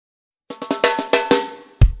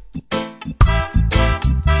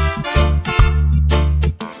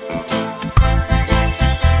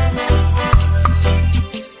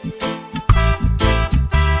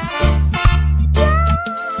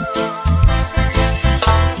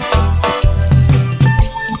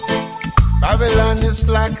just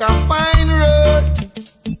like a fine road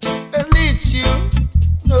that leads you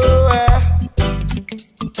nowhere.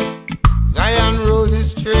 Zion Road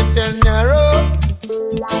is straight and narrow.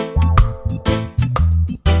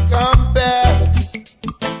 Compare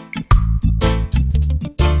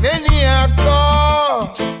many are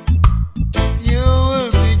called, few will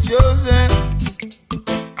be chosen,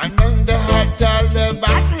 and then the hotter the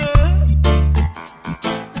battle,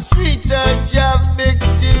 the sweeter your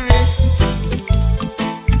victory.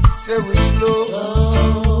 So we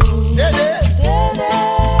slow, steady,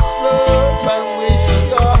 slow, but we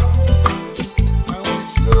sure, and we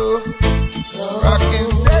slow, rocking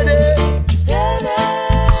steady,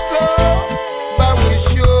 slow, but we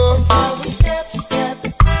sure. That's how we step, step.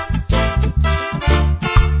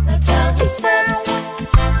 That's how we step.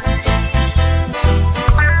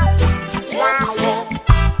 Step, step.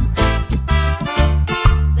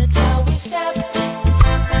 That's how we step.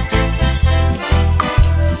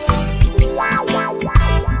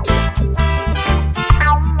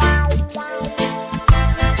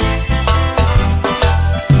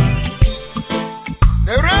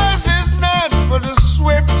 The race is not for the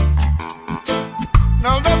swift,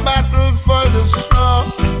 nor the battle for the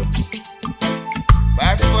strong,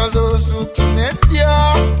 but for those who can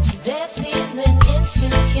endure. They're feeling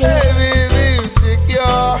insecure. Baby, be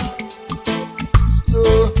secure.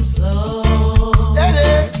 Slow, Slow,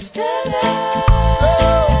 steady, steady.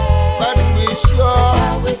 slow, but we sure.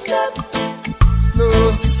 How we step,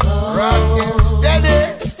 Slow, rocking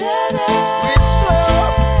steady. steady. We slow,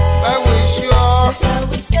 but we sure. That's how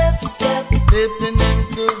we step, step. Stepping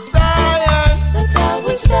into Zion, That's how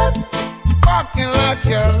we step, walking like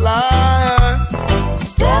a lion.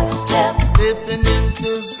 step, step. Stepping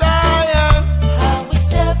into Zion, How we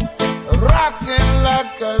step, rocking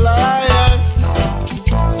like a lion.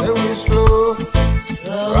 Say we slow,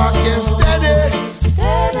 slow, rocking steady,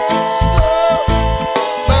 steady. slow,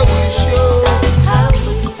 but we sure. That's how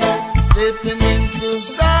we step, Stepping into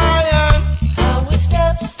Zion, how we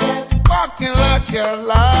step, step. walking like a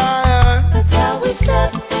lion. That's how we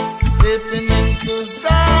step, Stepping into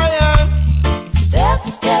Zion, step,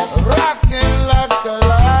 step. rock